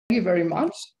you very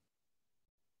much.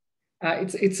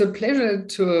 It's a pleasure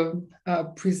to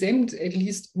present at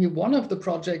least one of the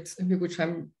projects which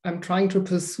I'm trying to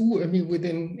pursue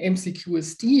within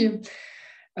MCQST,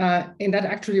 and that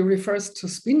actually refers to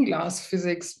spin glass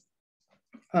physics.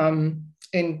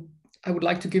 And I would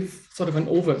like to give sort of an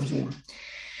overview.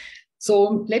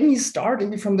 So let me start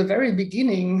from the very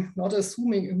beginning, not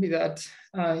assuming that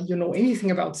you know anything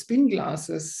about spin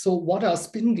glasses. So what are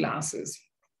spin glasses?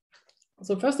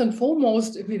 So first and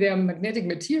foremost, they are magnetic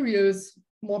materials,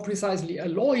 more precisely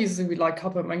alloys, like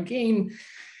copper manganese,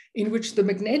 in which the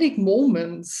magnetic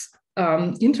moments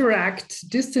interact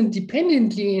distant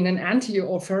dependently in an anti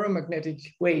or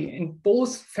ferromagnetic way. And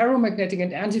both ferromagnetic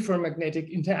and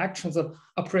antiferromagnetic interactions are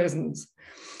present.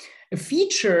 A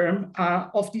feature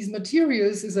of these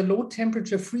materials is a low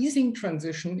temperature freezing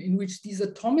transition in which these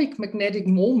atomic magnetic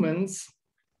moments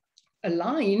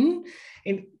align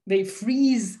and they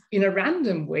freeze in a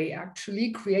random way,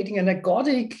 actually creating an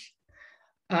ergodic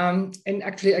and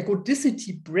actually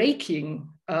ergodicity breaking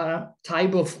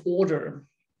type of order.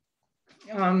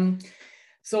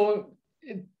 So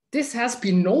this has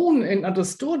been known and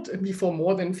understood for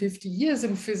more than 50 years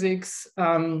in physics.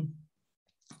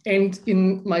 And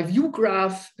in my view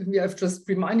graph, I've just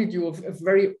reminded you of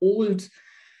very old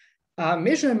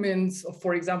measurements of,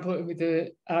 for example, with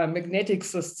the magnetic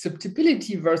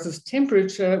susceptibility versus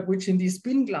temperature, which in these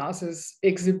spin glasses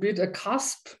exhibit a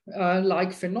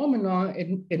cusp-like phenomena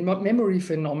and memory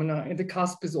phenomena, and the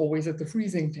cusp is always at the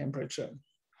freezing temperature.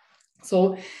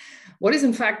 So what is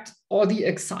in fact all the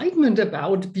excitement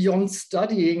about beyond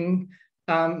studying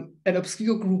an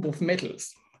obscure group of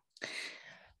metals?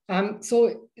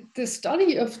 So the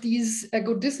study of these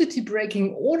ergodicity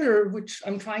breaking order, which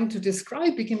I'm trying to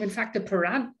describe, became in fact a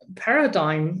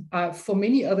paradigm for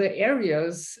many other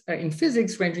areas in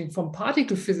physics, ranging from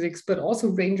particle physics, but also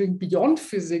ranging beyond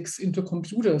physics into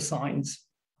computer science.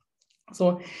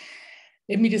 So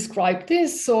let me describe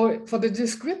this. So for the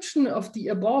description of the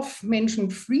above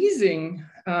mentioned freezing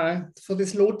for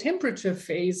this low temperature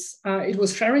phase, it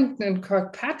was Sherrington and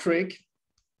Kirkpartick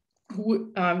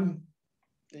who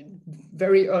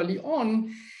very early on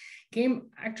came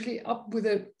actually up with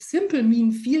a simple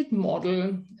mean field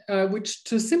model, which,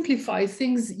 to simplify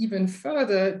things even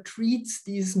further, treats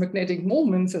these magnetic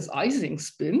moments as Ising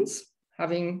spins,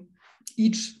 having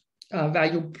each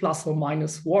value plus or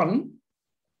minus 1.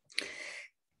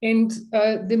 And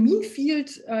the mean field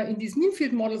in these mean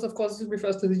field models, of course,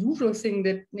 refers to the usual thing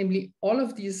that, namely, all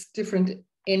of these different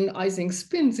n Ising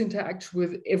spins interact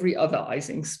with every other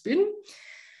Ising spin.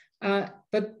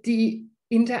 But the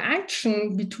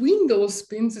interaction between those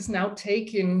spins is now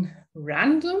taken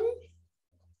random.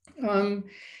 And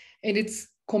it's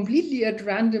completely at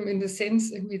random in the sense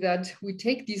that we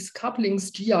take these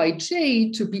couplings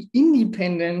Gij to be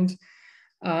independent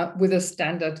with a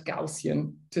standard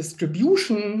Gaussian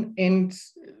distribution. And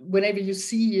whenever you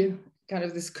see kind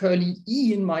of this curly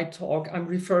E in my talk, I'm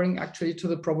referring actually to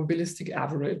the probabilistic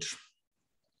average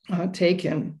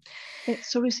taken.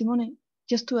 Sorry, Simone.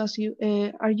 Just to ask you,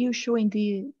 are you showing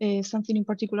the something in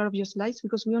particular of your slides?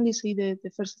 Because we only see the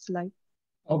first slide.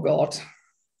 Oh God,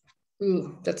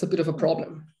 ooh, that's a bit of a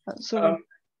problem. Sorry.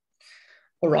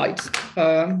 All right.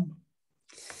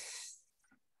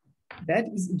 That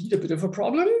is indeed a bit of a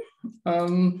problem.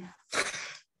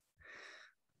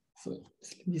 So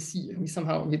let me see.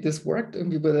 Somehow this worked.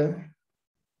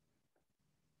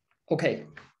 Okay,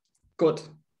 good.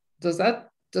 Does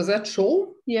that show?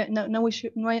 Yeah, now we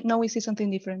see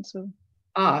something different. So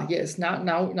yes,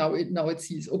 now it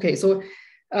sees. Okay, so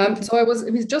so I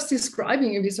was just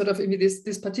describing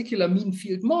this particular mean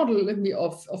field model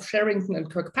of Sherrington and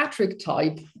Kirkpartick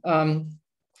type,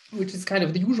 which is kind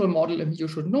of the usual model, and you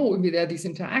should know there are these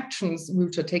interactions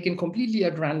which are taken completely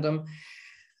at random,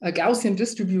 Gaussian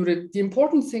distributed. The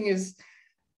important thing is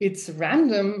it's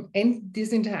random, and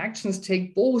these interactions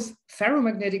take both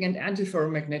ferromagnetic and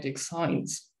antiferromagnetic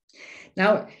signs.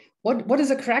 Now, what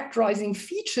is a characterizing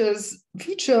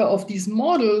feature of these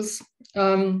models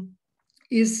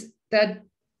is that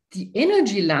the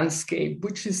energy landscape,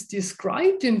 which is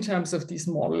described in terms of these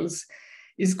models,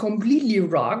 is completely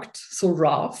rugged, so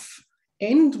rough,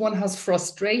 and one has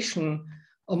frustration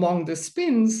among the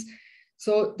spins.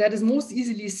 So that is most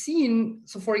easily seen.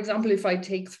 So for example, if I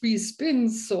take 3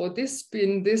 spins, so this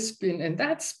spin, and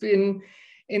that spin,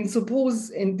 and suppose,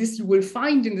 and this you will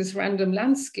find in this random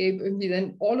landscape, and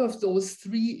then all of those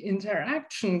 3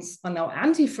 interactions are now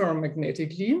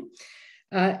antiferromagnetically.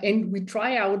 And we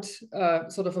try out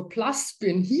sort of a plus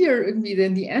spin here, and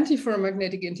then the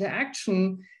antiferromagnetic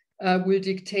interaction will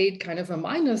dictate kind of a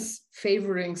minus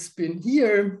favoring spin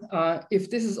here. If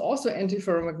this is also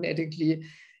antiferromagnetically,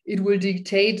 it will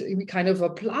dictate kind of a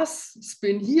plus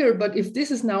spin here. But if this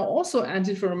is now also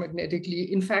antiferromagnetically,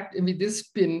 in fact, I mean, this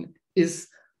spin is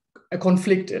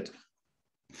conflicted.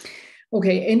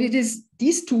 Okay, and it is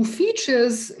these two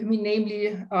features, I mean,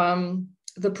 namely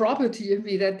the property, I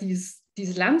mean, that these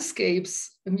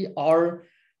landscapes, I mean, are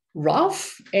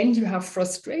rough and you have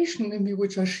frustration, I mean,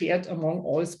 which are shared among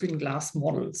all spin glass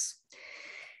models.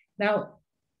 Now,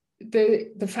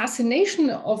 the fascination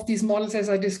of these models, as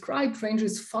I described,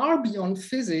 ranges far beyond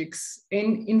physics.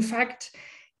 And in fact,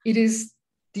 it is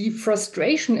the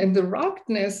frustration and the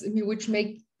ruggedness, I mean, which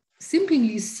make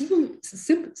seemingly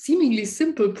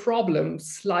simple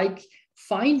problems like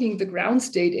finding the ground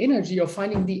state energy or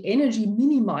finding the energy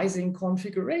minimizing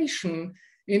configuration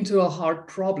into a hard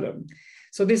problem.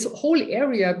 So this whole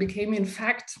area became, in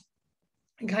fact,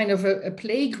 kind of a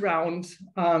playground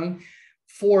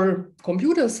for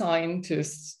computer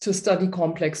scientists to study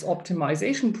complex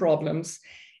optimization problems.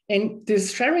 And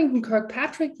this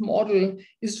Sherrington-Kirkpartick model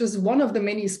is just one of the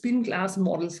many spin glass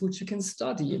models which you can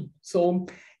study. So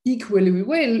equally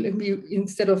well,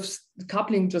 instead of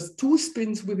coupling just two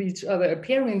spins with each other, a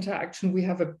pair interaction, we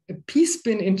have a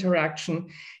p-spin interaction,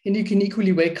 and you can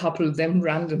equally well couple them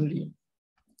randomly.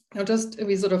 Now, just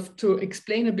sort of to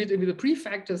explain a bit the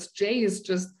prefactors, J is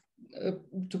just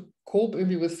to cope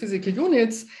with physical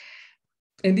units.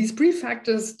 And these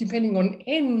prefactors, depending on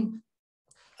n,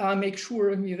 make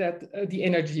sure that the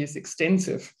energy is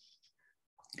extensive.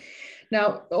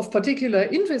 Now, of particular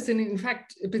interest, and in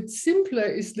fact, a bit simpler,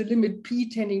 is the limit p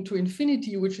tending to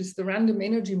infinity, which is the random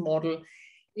energy model,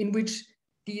 in which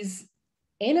these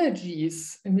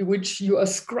energies which you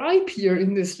ascribe here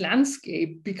in this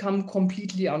landscape become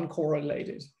completely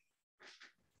uncorrelated.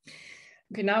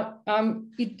 Okay, now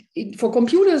for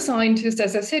computer scientists,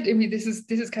 as I said, this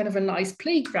is kind of a nice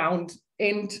playground,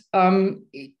 and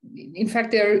in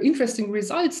fact, there are interesting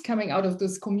results coming out of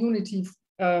this community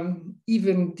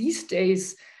even these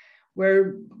days,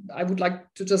 where I would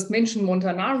like to just mention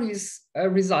Montanari's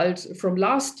result from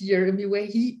last year, where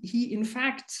he in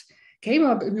fact came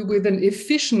up with an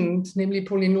efficient, namely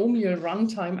polynomial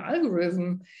runtime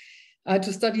algorithm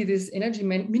to study this energy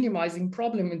minimizing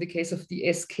problem in the case of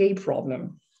the SK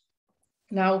problem.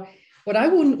 Now, what I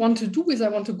would want to do is I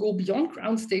want to go beyond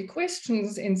ground state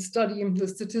questions and study the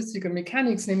statistical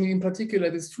mechanics, namely in particular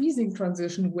this freezing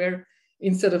transition, where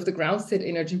instead of the ground state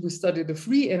energy, we study the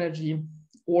free energy,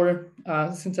 or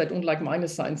since I don't like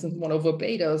minus signs and 1 over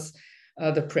betas,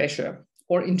 the pressure,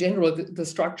 or in general, the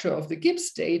structure of the Gibbs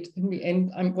state.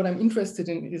 And what I'm interested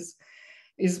in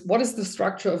is what is the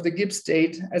structure of the Gibbs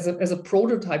state as a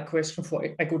prototype question for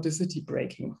ergodicity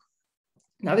breaking.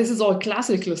 Now, this is all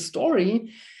classical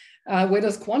story. Where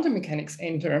does quantum mechanics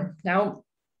enter? Now,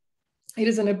 it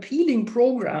is an appealing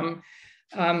program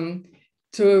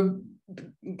to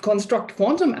construct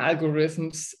quantum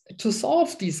algorithms to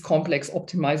solve these complex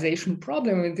optimization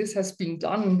problems. And this has been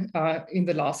done in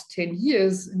the last 10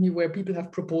 years, where people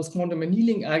have proposed quantum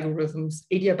annealing algorithms,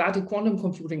 adiabatic quantum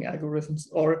computing algorithms,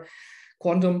 or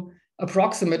quantum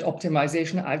approximate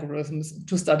optimization algorithms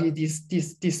to study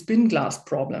these spin glass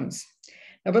problems.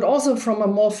 But also from a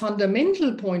more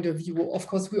fundamental point of view, of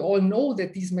course, we all know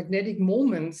that these magnetic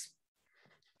moments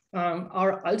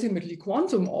are ultimately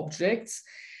quantum objects.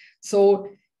 So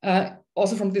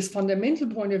also from this fundamental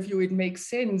point of view, it makes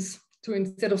sense to,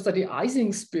 instead of study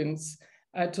Ising spins,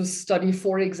 to study,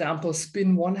 for example,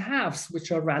 spin 1/2s,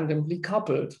 which are randomly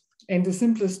coupled. And the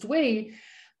simplest way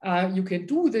you can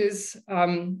do this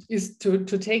is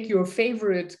to take your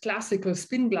favorite classical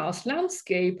spin glass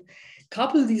landscape,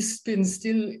 couple these spins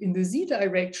still in the z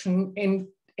direction, and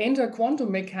enter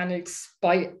quantum mechanics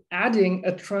by adding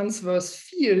a transverse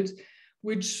field,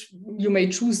 which you may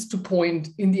choose to point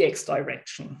in the x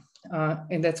direction.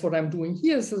 And that's what I'm doing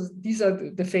here. So these are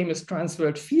the famous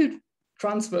transverse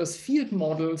field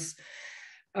models.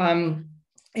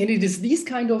 And it is these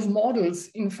kind of models,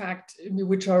 in fact,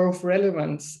 which are of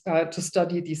relevance to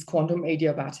study these quantum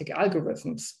adiabatic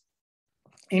algorithms.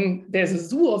 And there's a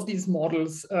zoo of these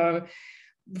models.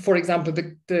 For example,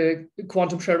 the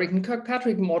quantum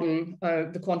Sherrington-Kirkpartick model,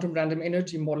 the quantum random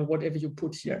energy model, whatever you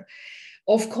put here.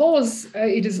 Of course,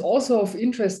 it is also of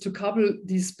interest to couple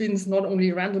these spins not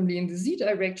only randomly in the z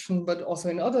direction, but also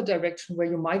in other direction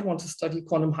where you might want to study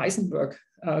quantum Heisenberg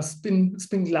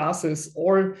spin glasses,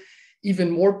 or even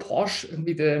more posh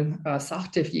with the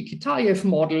Sachtyev-Yekitayev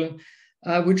model,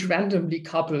 which randomly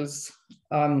couples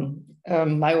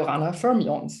Majorana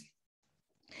fermions.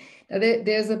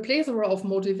 There's a plethora of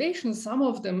motivations. Some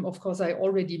of them, of course, I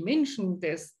already mentioned.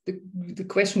 There's the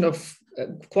question of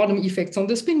quantum effects on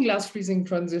the spin glass freezing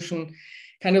transition,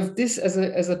 kind of this as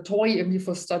a toy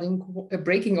for studying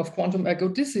breaking of quantum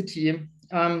ergodicity.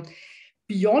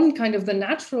 Beyond kind of the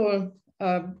natural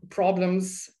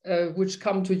problems which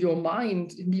come to your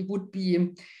mind, would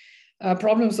be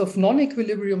problems of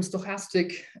non-equilibrium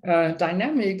stochastic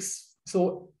dynamics.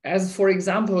 So as, for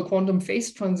example, quantum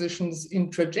phase transitions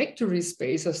in trajectory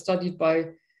space are studied by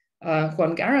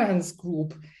Juan Garahan's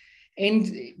group. And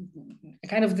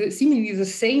kind of seemingly the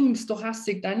same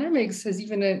stochastic dynamics has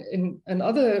even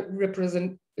another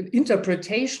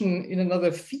interpretation in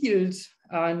another field,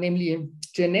 namely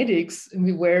genetics,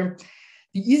 where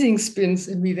the Ising spins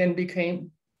then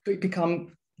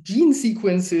become gene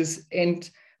sequences, and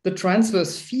the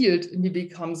transverse field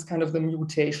becomes kind of the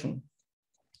mutation.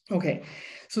 Okay,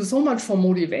 so much for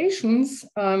motivations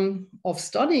of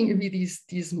studying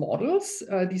these models,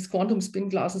 these quantum spin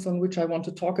glasses on which I want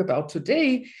to talk about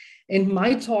today. And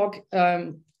my talk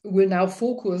will now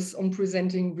focus on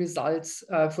presenting results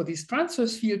for these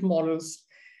transverse field models,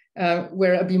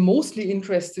 where I'll be mostly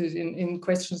interested in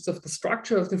questions of the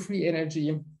structure of the free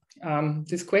energy,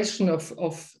 this question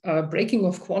of breaking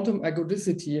of quantum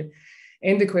ergodicity,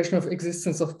 and the question of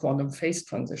existence of quantum phase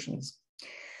transitions.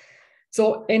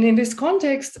 So, and in this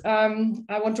context,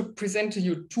 I want to present to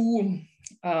you two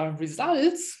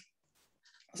results.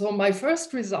 So my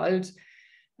first result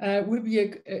will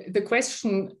be the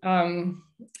question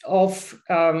of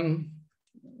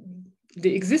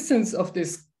the existence of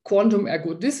this quantum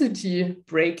ergodicity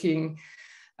breaking,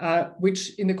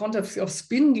 which in the context of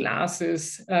spin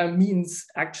glasses means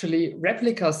actually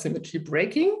replica symmetry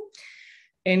breaking.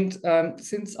 And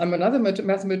since I'm another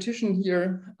mathematician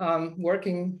here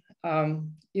working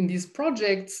in these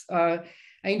projects, I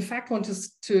in fact want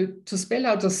to spell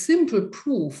out a simple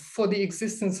proof for the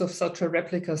existence of such a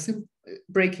replica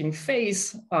breaking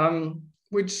phase,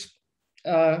 which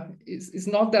is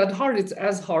not that hard. It's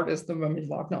as hard as the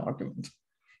Mermin-Wagner argument.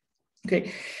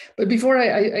 Okay, but before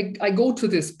I go to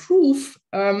this proof,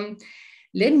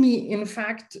 let me in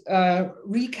fact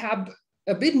recap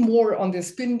a bit more on the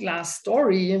spin glass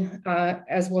story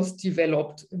as was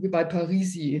developed by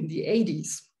Parisi in the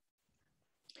 80s.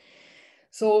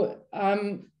 So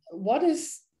what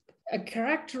is a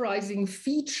characterizing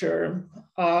feature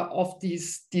of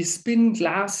these spin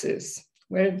glasses?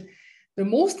 Well, the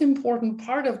most important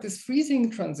part of this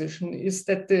freezing transition is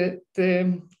that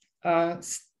the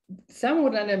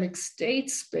thermodynamic state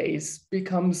space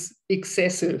becomes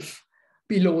excessive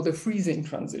below the freezing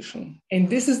transition. And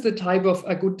this is the type of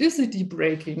ergodicity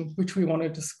breaking which we want to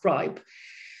describe.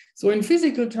 So in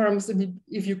physical terms,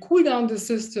 if you cool down the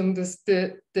system,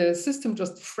 the system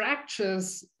just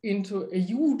fractures into a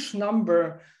huge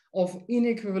number of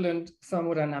inequivalent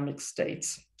thermodynamic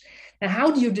states. Now,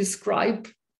 how do you describe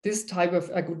this type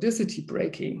of ergodicity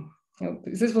breaking?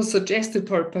 This was suggested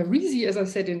by Parisi, as I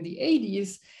said, in the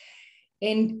 80s.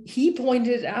 And he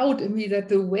pointed out to me that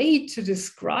the way to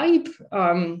describe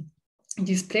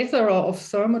this plethora of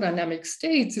thermodynamic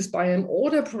states is by an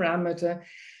order parameter,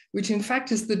 which in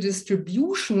fact is the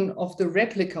distribution of the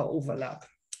replica overlap.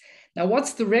 Now,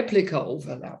 what's the replica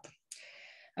overlap?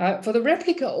 For the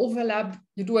replica overlap,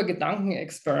 you do a Gedanken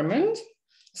experiment.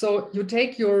 So you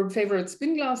take your favorite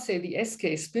spin glass, say the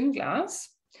SK spin glass,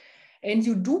 and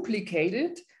you duplicate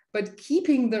it, but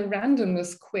keeping the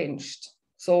randomness quenched.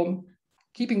 So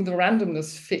keeping the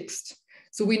randomness fixed.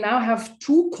 So we now have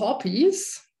two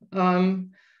copies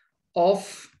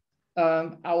of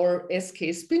our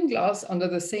SK spin glass under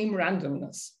the same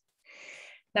randomness.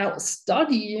 Now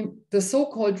study the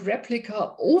so-called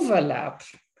replica overlap,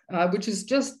 which is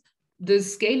just the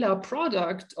scalar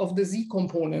product of the Z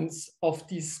components of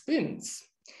these spins.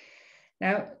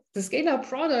 Now, the scalar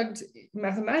product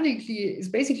mathematically is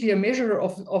basically a measure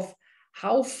of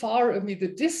how far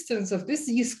the distance of this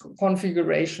Z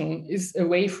configuration is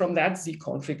away from that Z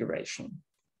configuration.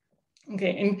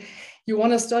 Okay, and you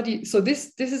want to study, so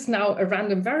this is now a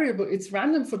random variable. It's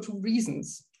random for two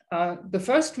reasons. The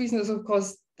first reason is, of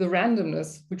course, the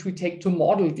randomness, which we take to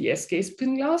model the SK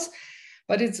spin glass,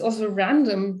 but it's also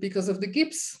random because of the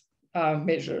Gibbs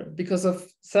measure, because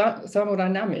of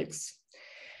thermodynamics.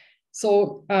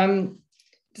 So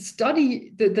to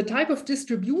study the type of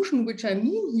distribution which I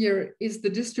mean here is the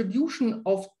distribution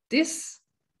of this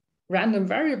random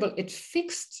variable at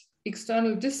fixed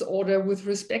external disorder with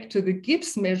respect to the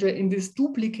Gibbs measure in this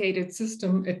duplicated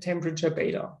system at temperature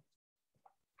beta.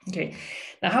 Okay,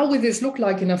 now how will this look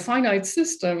like in a finite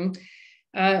system?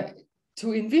 To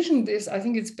to envision this, I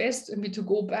think it's best to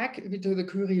go back to the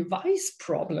Curie-Weiss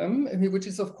problem, which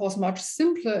is of course much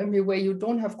simpler, where you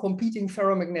don't have competing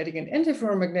ferromagnetic and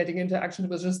antiferromagnetic interactions,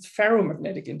 but just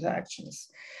ferromagnetic interactions.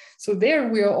 So there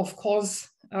we are of course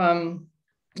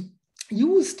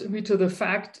used to the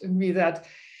fact that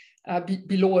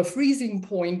below a freezing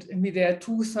point, there are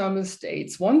two thermal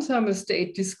states. One thermal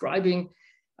state describing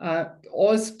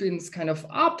all spins kind of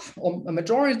up, or a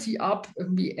majority up,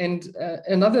 and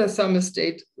another thermal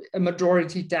state, a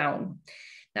majority down.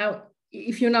 Now,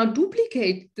 if you now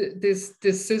duplicate this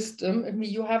system,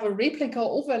 you have a replica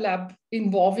overlap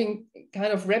involving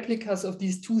kind of replicas of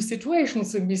these two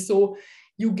situations. So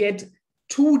you get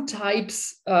two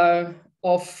types of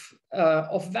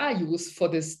values for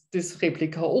this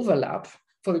replica overlap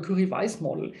for the Curie-Weiss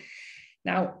model.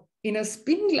 Now, in a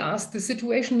spin glass, the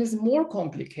situation is more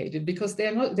complicated because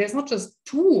there's not just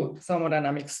two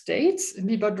thermodynamic states,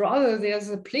 but rather there's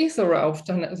a plethora of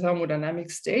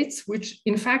thermodynamic states, which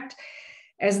in fact,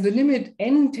 as the limit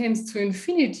n tends to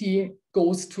infinity,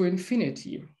 goes to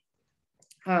infinity.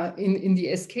 In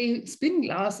the SK spin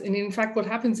glass, and in fact, what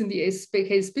happens in the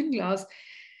SK spin glass,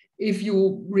 if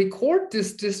you record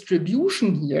this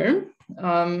distribution here,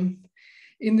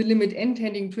 in the limit n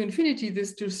tending to infinity,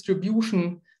 this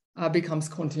distribution becomes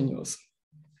continuous.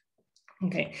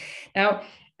 Okay, now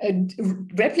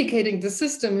replicating the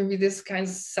system, this kind of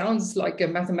sounds like a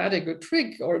mathematical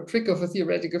trick or a trick of a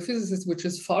theoretical physicist, which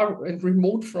is far and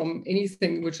remote from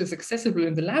anything which is accessible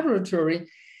in the laboratory.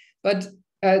 But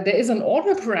there is an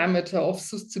order parameter of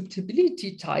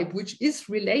susceptibility type, which is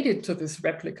related to this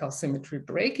replica symmetry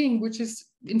breaking, which is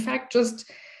in fact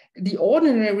just the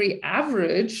ordinary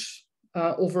average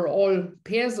over all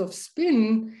pairs of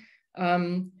spin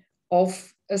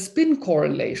of a spin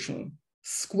correlation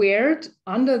squared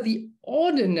under the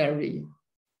ordinary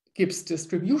Gibbs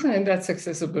distribution, and that's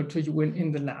accessible to you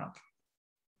in the lab.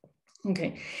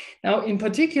 Okay, now in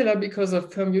particular, because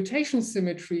of permutation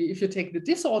symmetry, if you take the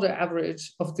disorder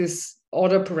average of this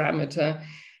order parameter,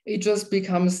 it just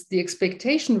becomes the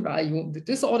expectation value, the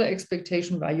disorder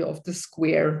expectation value of the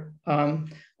square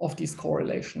of these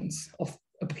correlations of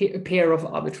a pair of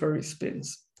arbitrary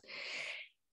spins.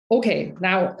 Okay,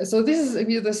 now, so this is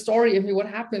the story of what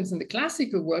happens in the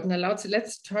classical world. Now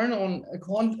let's turn on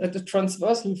the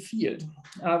transversal field.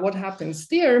 What happens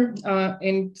there?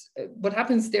 And what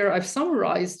happens there, I've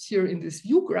summarized here in this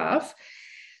view graph.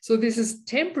 So this is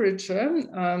temperature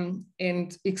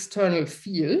and external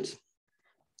field.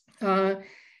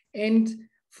 And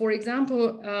for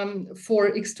example,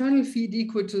 for external field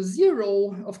equal to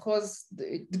 0, of course,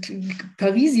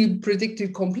 Parisi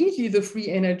predicted completely the free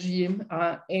energy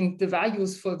and the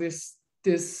values for this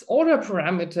order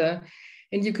parameter.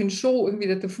 And you can show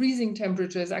that the freezing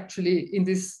temperature is actually in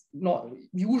this not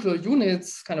usual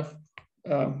units, kind of,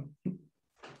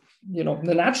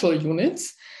 the natural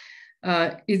units.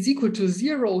 It's equal to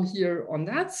 0 here on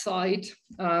that side.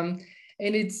 And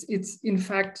it's in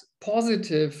fact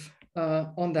positive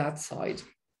on that side.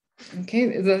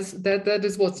 Okay, that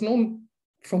is what's known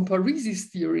from Parisi's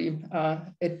theory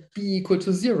at B equal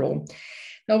to 0.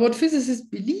 Now, what physicists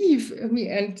believe,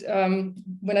 and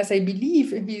when I say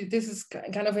believe, this is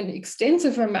kind of an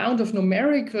extensive amount of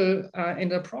numerical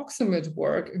and approximate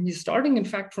work, starting in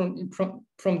fact from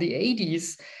the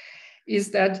 80s,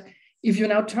 is that if you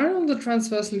now turn on the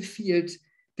transversal field,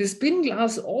 the spin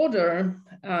glass order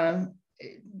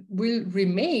will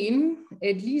remain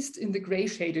at least in the gray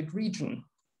shaded region.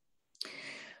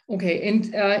 Okay,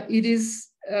 and it is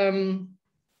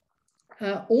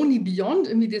only beyond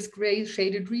this gray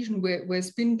shaded region where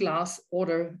spin glass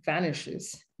order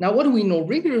vanishes. Now, what do we know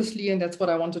rigorously? And that's what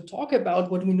I want to talk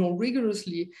about. What we know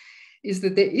rigorously is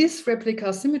that there is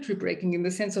replica symmetry breaking in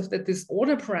the sense of that this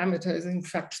order parameter is in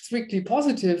fact strictly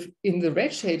positive in the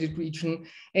red shaded region,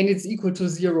 and it's equal to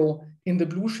 0 in the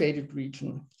blue shaded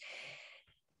region.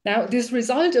 Now, this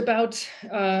result about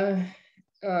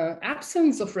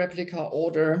absence of replica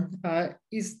order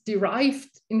is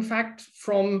derived, in fact,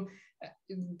 from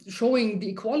showing the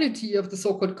equality of the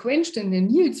so-called quenched and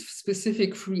annealed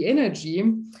specific free energy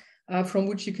from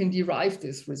which you can derive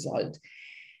this result.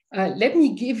 Let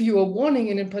me give you a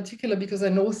warning, and in particular, because I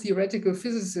know theoretical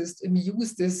physicists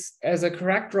use this as a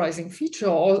characterizing feature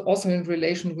also in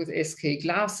relation with SK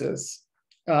glasses.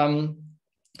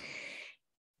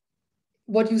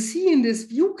 What you see in this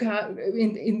view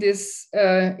in this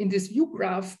view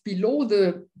graph below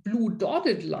the blue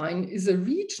dotted line is a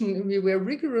region where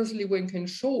rigorously one can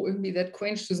show that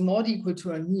quenched is not equal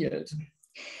to annealed.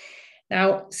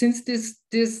 Now, since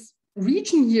this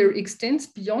region here extends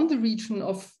beyond the region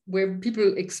of where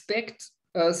people expect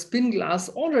spin glass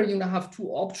order, you now have two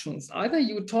options. Either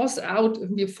you toss out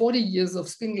 40 years of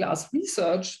spin glass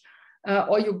research,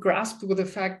 or you grasp with the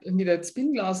fact that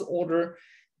spin glass order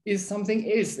is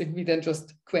something else, and we then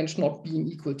just quench not being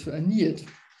equal to annealed.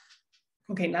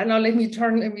 Okay, now let me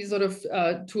turn sort of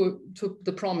to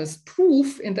the promised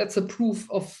proof, and that's a proof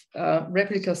of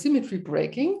replica symmetry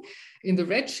breaking in the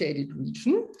red shaded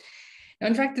region. Now,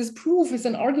 in fact, this proof is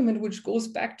an argument which goes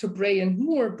back to Bray and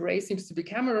Moore. Bray seems to be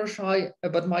camera shy,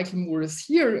 but Michael Moore is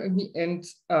here, and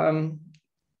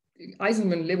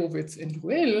Eisenman, Lebowitz, and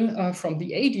Ruel from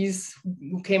the 80s,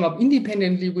 who came up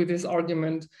independently with this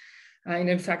argument, and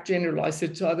in fact generalized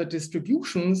it to other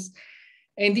distributions.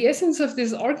 And the essence of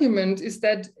this argument is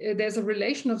that there's a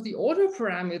relation of the order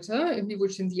parameter,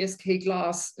 which in the SK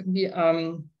class,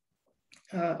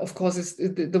 of course, is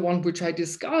the one which I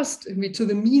discussed, to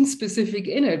the mean specific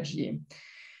energy.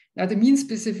 Now, the mean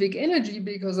specific energy,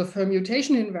 because of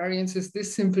permutation invariance, is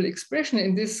this simple expression,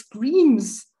 and this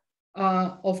screams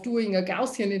of doing a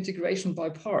Gaussian integration by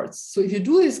parts. So if you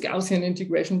do this Gaussian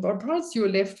integration by parts, you're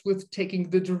left with taking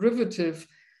the derivative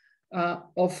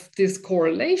of this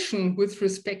correlation with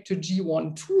respect to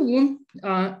G12,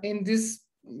 and this,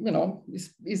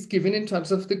 is given in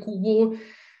terms of the Kubo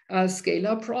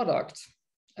scalar product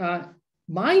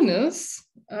minus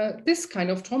this kind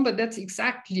of term, but that's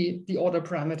exactly the order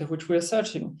parameter which we're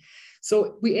searching.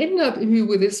 So we end up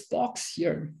with this box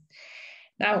here.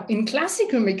 Now, in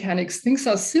classical mechanics, things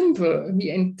are simple,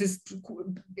 and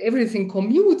everything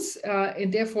commutes,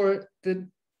 and therefore the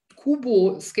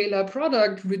Kubo scalar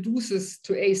product reduces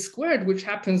to a squared, which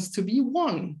happens to be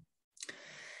 1.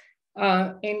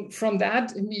 And from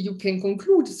that, you can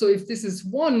conclude, so if this is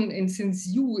 1, and since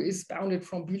U is bounded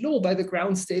from below by the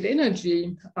ground state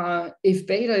energy, if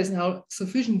beta is now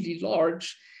sufficiently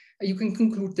large, you can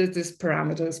conclude that this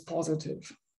parameter is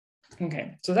positive.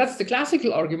 Okay, so that's the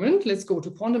classical argument. Let's go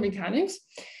to quantum mechanics.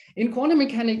 In quantum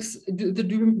mechanics, the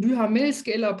Duhamel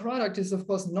scalar product is, of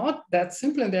course, not that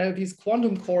simple, and there are these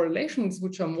quantum correlations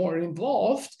which are more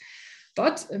involved.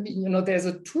 But there's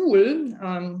a tool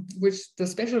which the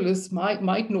specialists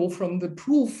might know from the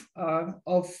proof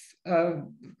of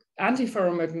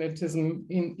antiferromagnetism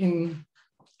in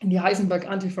the Heisenberg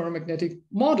antiferromagnetic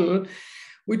model,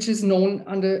 which is known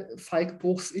under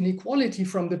Falk-Bruch's inequality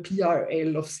from the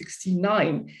PRL of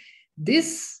 69.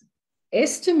 This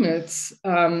estimates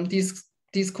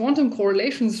these quantum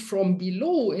correlations from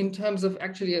below in terms of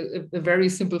actually a very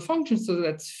simple function. So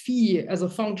that's phi as a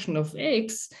function of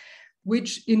x,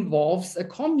 which involves a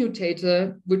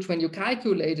commutator, which when you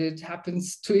calculate it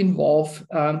happens to involve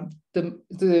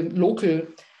the local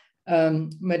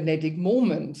magnetic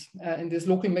moment. And this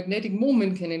local magnetic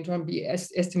moment can in turn be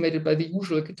estimated by the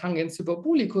usual tangent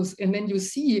hyperbolicus. And then you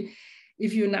see,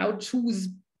 if you now choose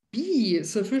B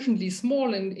sufficiently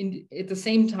small and at the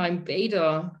same time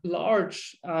beta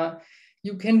large,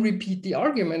 you can repeat the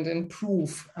argument and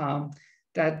prove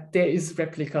that there is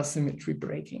replica symmetry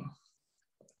breaking.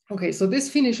 Okay, so this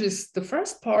finishes the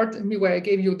first part where I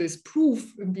gave you this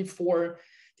proof before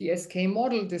the SK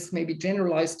model. This may be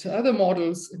generalized to other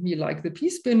models, like the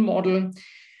p-spin model.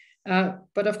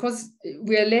 But of course,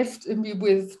 we are left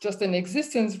with just an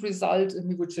existence result,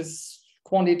 which is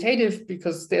quantitative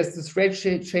because there's this red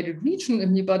shaded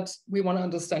region, but we want to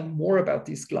understand more about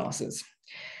these classes.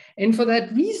 And for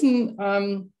that reason,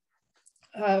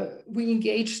 we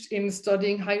engaged in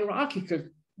studying hierarchical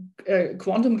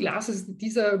quantum glasses.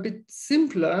 These are a bit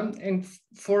simpler, and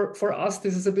for us,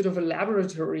 this is a bit of a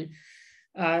laboratory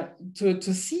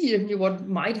to see what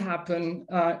might happen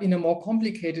in a more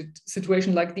complicated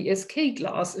situation like the SK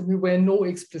glass, where no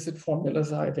explicit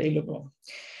formulas are available.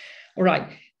 All right,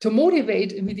 to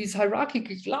motivate these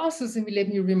hierarchical classes, let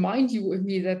me remind you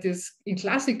that this in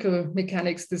classical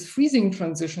mechanics, this freezing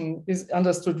transition is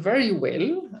understood very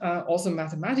well, also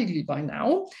mathematically by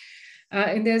now.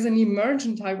 And there's an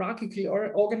emergent hierarchical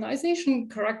organization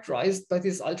characterized by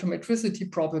this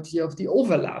ultrametricity property of the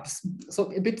overlaps.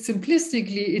 So a bit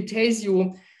simplistically, it tells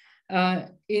you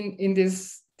in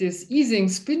this Ising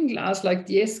spin glass, like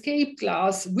the escape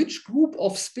glass, which group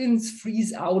of spins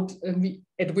freeze out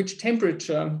at which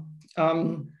temperature.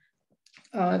 So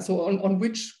on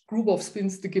which group of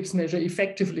spins the Gibbs measure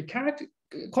effectively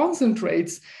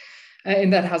concentrates,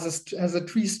 and that has a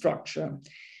tree structure.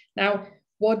 Now,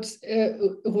 what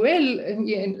Ruel and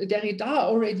Derrida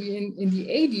already in the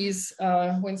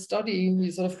 80s, when studying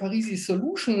the sort of Parisi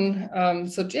solution,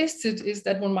 suggested is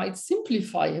that one might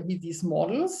simplify these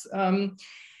models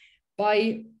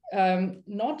by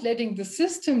not letting the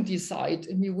system decide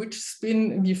which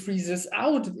spin freezes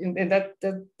out, and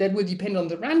that will depend on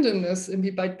the randomness,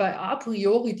 by a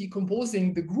priori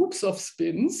decomposing the groups of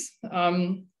spins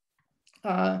and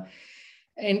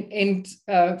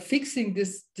fixing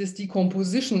this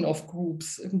decomposition of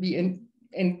groups,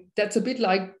 and that's a bit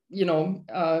like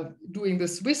doing the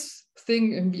Swiss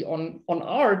thing on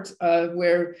art,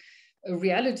 where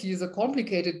reality is a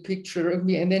complicated picture,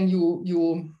 and then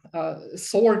you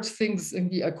sort things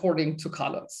according to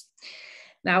colors.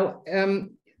 Now,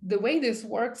 the way this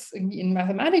works in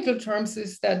mathematical terms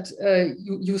is that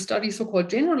you study so-called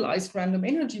generalized random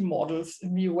energy models,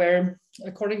 where,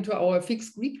 according to our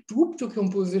fixed group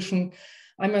decomposition,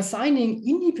 I'm assigning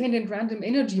independent random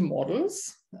energy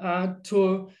models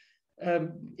to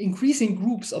increasing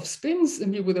groups of spins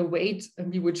with a weight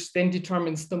which then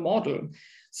determines the model.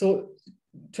 So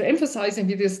to emphasize,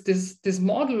 this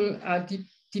model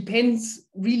depends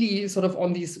really sort of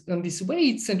on these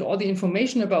weights, and all the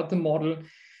information about the model,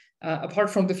 apart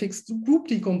from the fixed group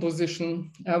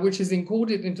decomposition, which is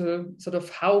encoded into sort of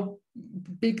how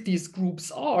big these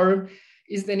groups are,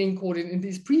 is then encoded in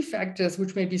these prefactors,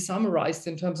 which may be summarized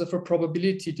in terms of a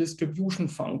probability distribution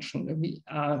function,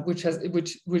 which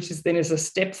is then as a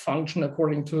step function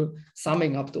according to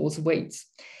summing up those weights.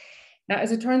 Now,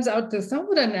 as it turns out, the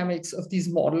thermodynamics of these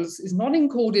models is not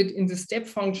encoded in the step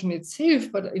function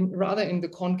itself, but rather in the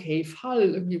concave hull,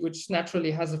 which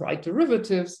naturally has right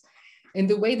derivatives. And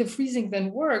the way the freezing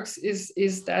then works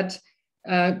is that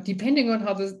depending on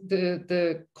how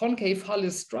the concave hull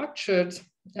is structured,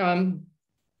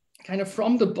 kind of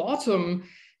from the bottom,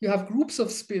 you have groups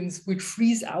of spins which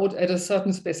freeze out at a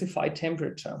certain specified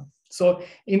temperature. So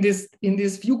in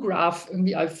this view graph,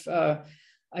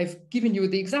 I've given you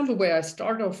the example where I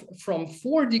start off from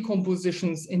 4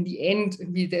 decompositions. In the end,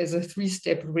 there's a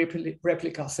 3-step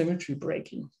replica symmetry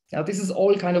breaking. Now, this is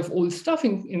all kind of old stuff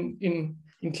in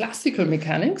classical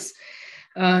mechanics.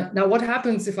 Now, what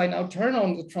happens if I now turn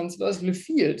on the transversal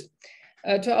field?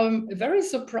 To our very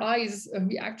surprise,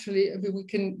 we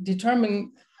can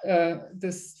determine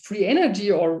this free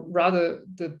energy, or rather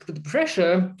the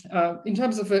pressure, in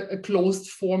terms of a closed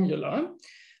formula,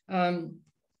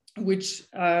 which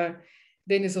then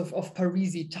is of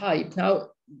Parisi type. Now,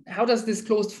 how does this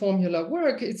closed formula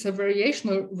work? It's a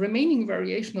remaining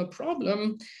variational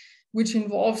problem, which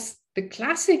involves the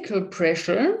classical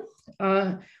pressure,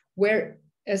 where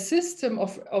a system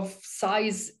of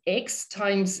size x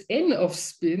times n of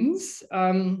spins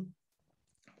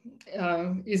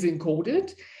is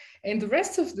encoded. And the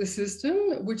rest of the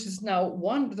system, which is now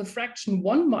the fraction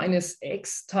 1 minus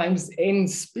x times n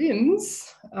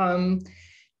spins,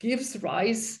 gives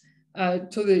rise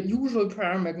to the usual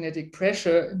paramagnetic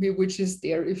pressure, which is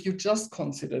there if you just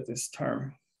consider this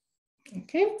term.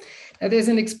 Okay, now there's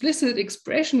an explicit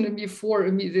expression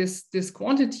before this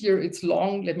quantity here. It's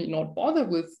long. Let me not bother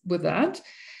with that.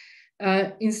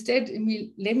 Instead,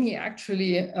 let me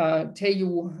actually tell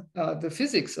you the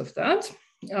physics of that.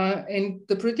 And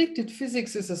the predicted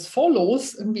physics is as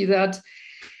follows: that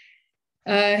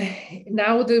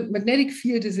now the magnetic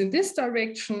field is in this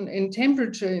direction and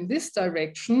temperature in this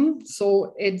direction.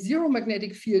 So at 0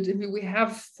 magnetic field, we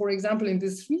have, for example, in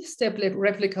this 3-step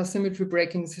replica symmetry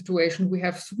breaking situation, we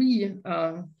have 3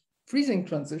 freezing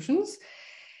transitions.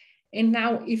 And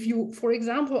now if you, for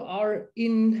example, are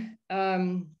in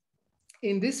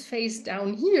this phase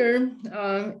down here,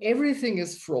 everything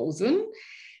is frozen.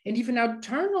 And if you now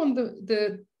turn on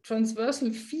the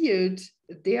transversal field,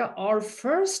 there are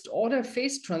first order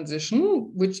phase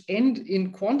transitions, which end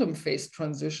in quantum phase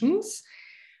transitions,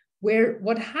 where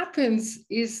what happens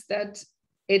is that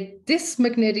at this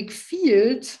magnetic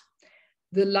field,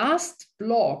 the last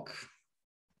block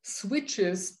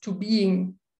switches to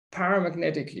being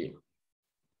paramagnetically.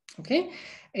 Okay,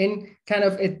 and kind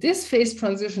of at this phase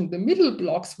transition, the middle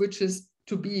block switches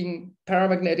to being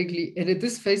paramagnetically, and at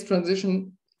this phase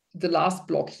transition, the last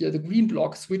block here, the green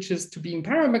block, switches to being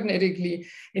paramagnetically.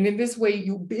 And in this way,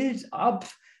 you build up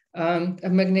a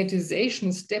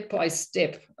magnetization step by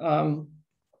step. And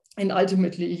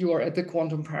ultimately, you are at the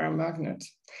quantum paramagnet.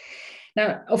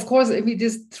 Now, of course,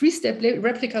 this 3-step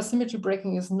replica symmetry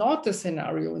breaking is not the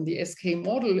scenario in the SK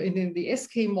model. And in the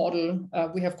SK model,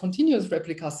 we have continuous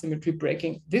replica symmetry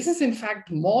breaking. This is, in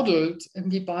fact, modeled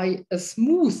by a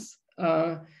smooth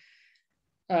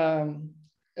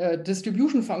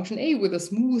distribution function A with a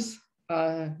smooth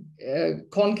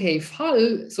concave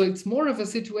hull. So it's more of a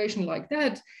situation like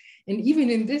that. And even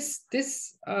in this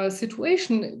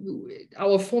situation,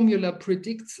 our formula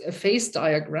predicts a phase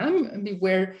diagram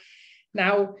where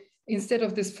now, instead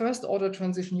of this first order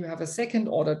transition, you have a second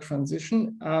order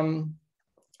transition.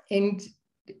 And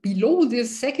below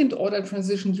this second order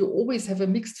transition, you always have a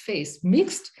mixed phase.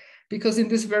 Mixed because in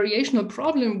this variational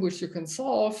problem, which you can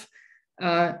solve,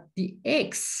 the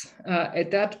x at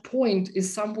that point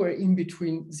is somewhere in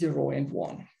between 0 and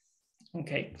 1.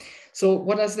 Okay, so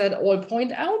what does that all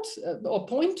point out or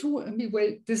point to?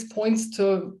 Well, this points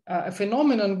to a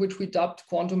phenomenon which we dubbed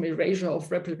quantum erasure of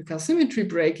replica symmetry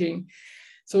breaking.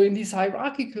 So in these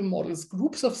hierarchical models,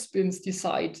 groups of spins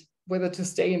decide whether to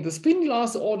stay in the spin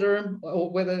glass order or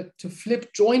whether to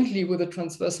flip jointly with a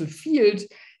transversal field.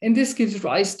 And this gives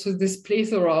rise to this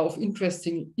plethora of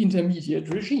interesting intermediate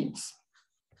regimes,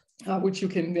 which you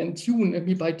can then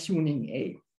tune by tuning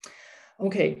A.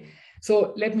 Okay,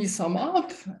 so let me sum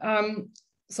up.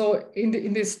 So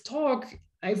in this talk,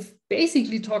 I've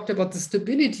basically talked about the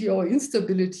stability or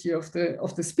instability of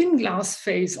the spin glass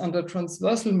phase under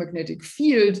transversal magnetic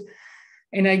field.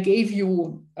 And I gave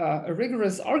you a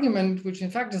rigorous argument, which in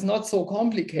fact is not so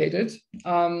complicated,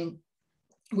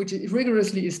 which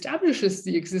rigorously establishes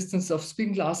the existence of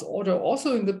spin glass order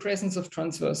also in the presence of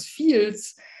transverse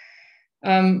fields.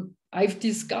 I've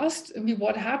discussed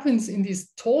what happens in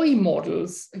these toy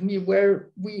models where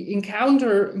we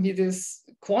encounter this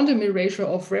quantum erasure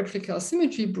of replica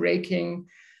symmetry breaking,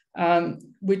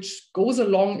 which goes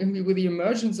along with the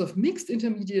emergence of mixed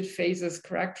intermediate phases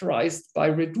characterized by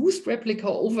reduced replica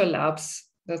overlaps.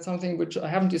 That's something which I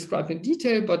haven't described in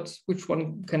detail, but which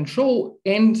one can show,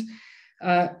 and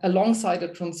alongside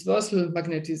a transversal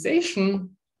magnetization.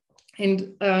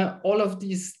 And all of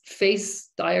these phase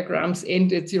diagrams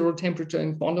end at 0 temperature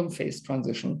and quantum phase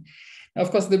transition. Now,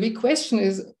 of course, the big question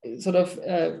is sort of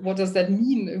what does that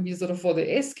mean sort of for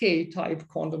the SK type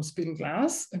quantum spin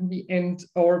glass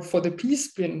or for the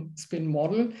p-spin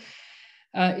model?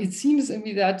 It seems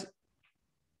that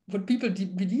what people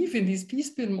believe in these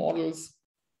p-spin models,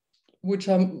 which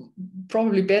are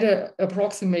probably better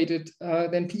approximated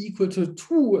than p equal to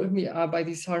 2 by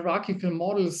these hierarchical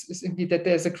models, is that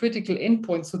there's a critical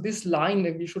endpoint. So this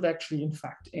line should actually in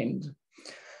fact end.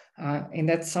 And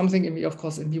that's something, of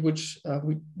course, which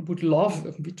we would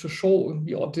love to show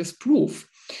or disprove.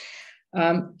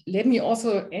 Let me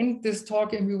also end this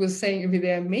talk, and we were saying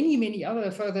there are many, many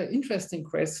other further interesting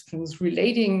questions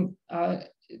relating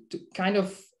to kind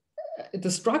of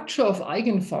the structure of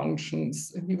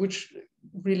eigenfunctions, which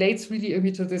relates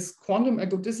really to this quantum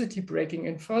ergodicity breaking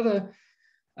and further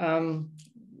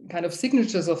kind of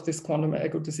signatures of this quantum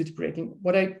ergodicity breaking.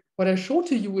 What I show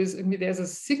to you is there's a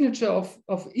signature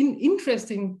of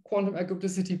interesting quantum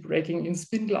ergodicity breaking in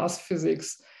spin glass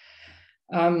physics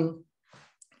on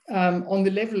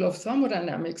the level of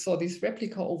thermodynamics or these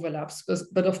replica overlaps.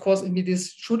 But of course,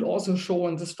 this should also show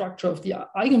in the structure of the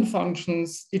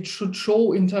eigenfunctions. It should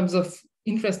show in terms of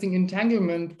interesting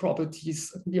entanglement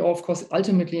properties, or of course,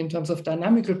 ultimately in terms of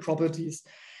dynamical properties,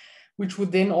 which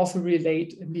would then also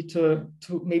relate to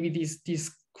maybe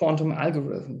these quantum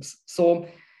algorithms. So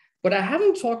what I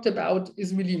haven't talked about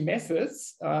is really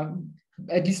methods,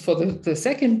 at least for the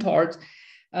second part.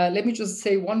 Let me just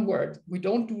say one word. We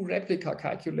don't do replica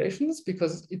calculations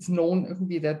because it's known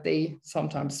that they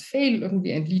sometimes fail and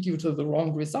lead you to the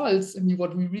wrong results.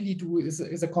 What we really do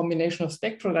is a combination of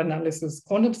spectral analysis,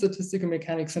 quantum statistical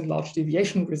mechanics, and large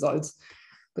deviation results.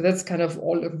 But that's kind of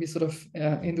all sort of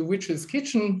in the witch's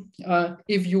kitchen.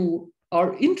 If you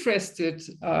are interested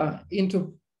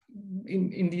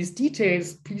in these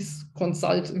details, please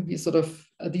consult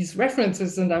these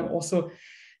references, and I'm also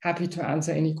happy to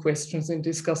answer any questions and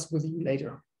discuss with you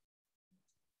later.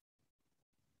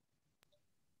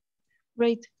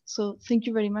 Great. So thank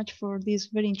you very much for this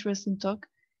very interesting talk.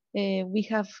 We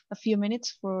have a few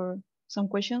minutes for some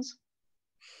questions.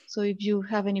 So if you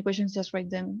have any questions, just write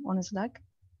them on Slack.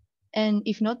 And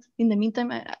if not, in the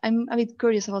meantime, I'm a bit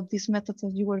curious about these methods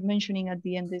that you were mentioning at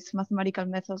the end, these mathematical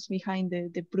methods behind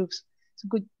the proofs. So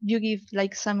could you give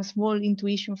like some small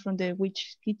intuition from the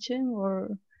witch kitchen or?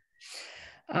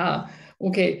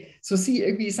 Okay, so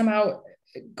see, somehow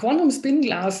quantum spin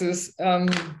glasses,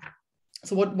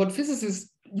 so what physicists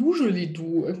usually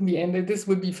do, and this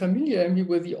will be familiar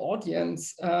with the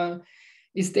audience,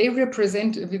 is they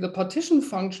represent the partition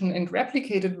function and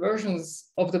replicated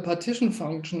versions of the partition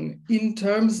function in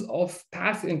terms of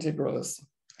path integrals.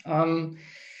 And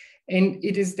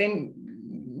it is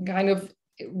then kind of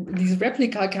these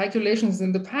replica calculations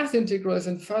in the path integrals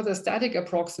and further static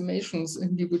approximations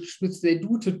which they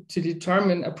do to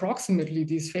determine approximately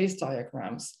these phase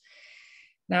diagrams.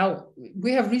 Now,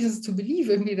 we have reasons to believe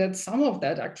that some of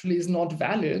that actually is not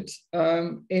valid.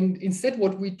 And instead,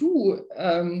 what we do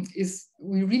is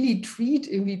we really treat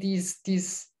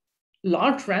these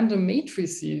large random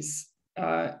matrices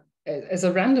as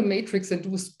a random matrix and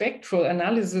do spectral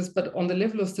analysis, but on the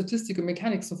level of statistical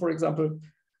mechanics. So, for example,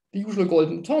 the usual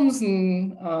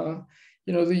Golden-Thomson,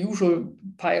 the usual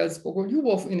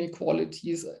Payas-Bogolyubov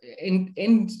inequalities, and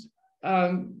in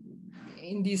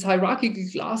these hierarchical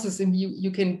classes, and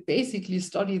you can basically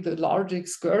study the large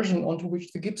excursion onto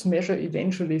which the Gibbs measure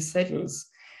eventually settles.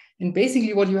 And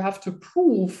basically what you have to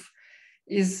prove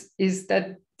is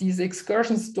that these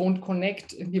excursions don't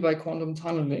connect by quantum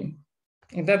tunneling.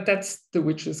 And that's the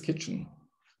witch's kitchen.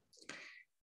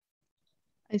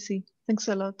 I see. Thanks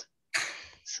a lot.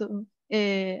 So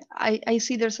I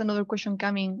see there's another question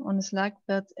coming on Slack,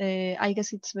 but I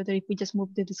guess it's better if we just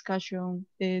move the discussion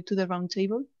to the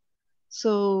roundtable.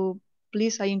 So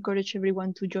please, I encourage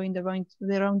everyone to join the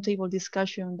roundtable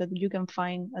discussion that you can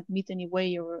find at Meet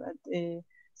Anyway or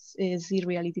at Z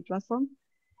Reality platform.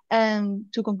 And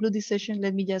to conclude this session,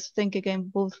 let me just thank again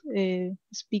both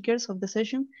speakers of the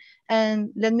session. And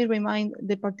let me remind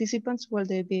the participants, well,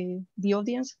 the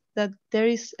audience, that there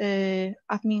is,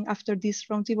 after this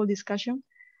roundtable discussion,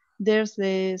 there's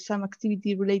some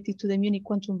activity related to the Munich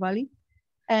Quantum Valley.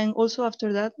 And also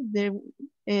after that,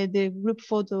 the group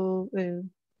photo,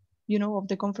 of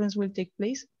the conference will take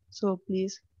place. So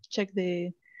please check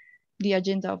the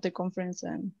agenda of the conference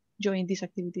and join these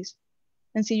activities.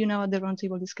 And see you now at the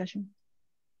roundtable discussion.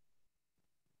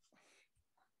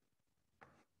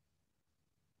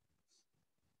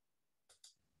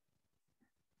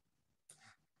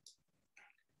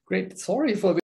 Great, sorry for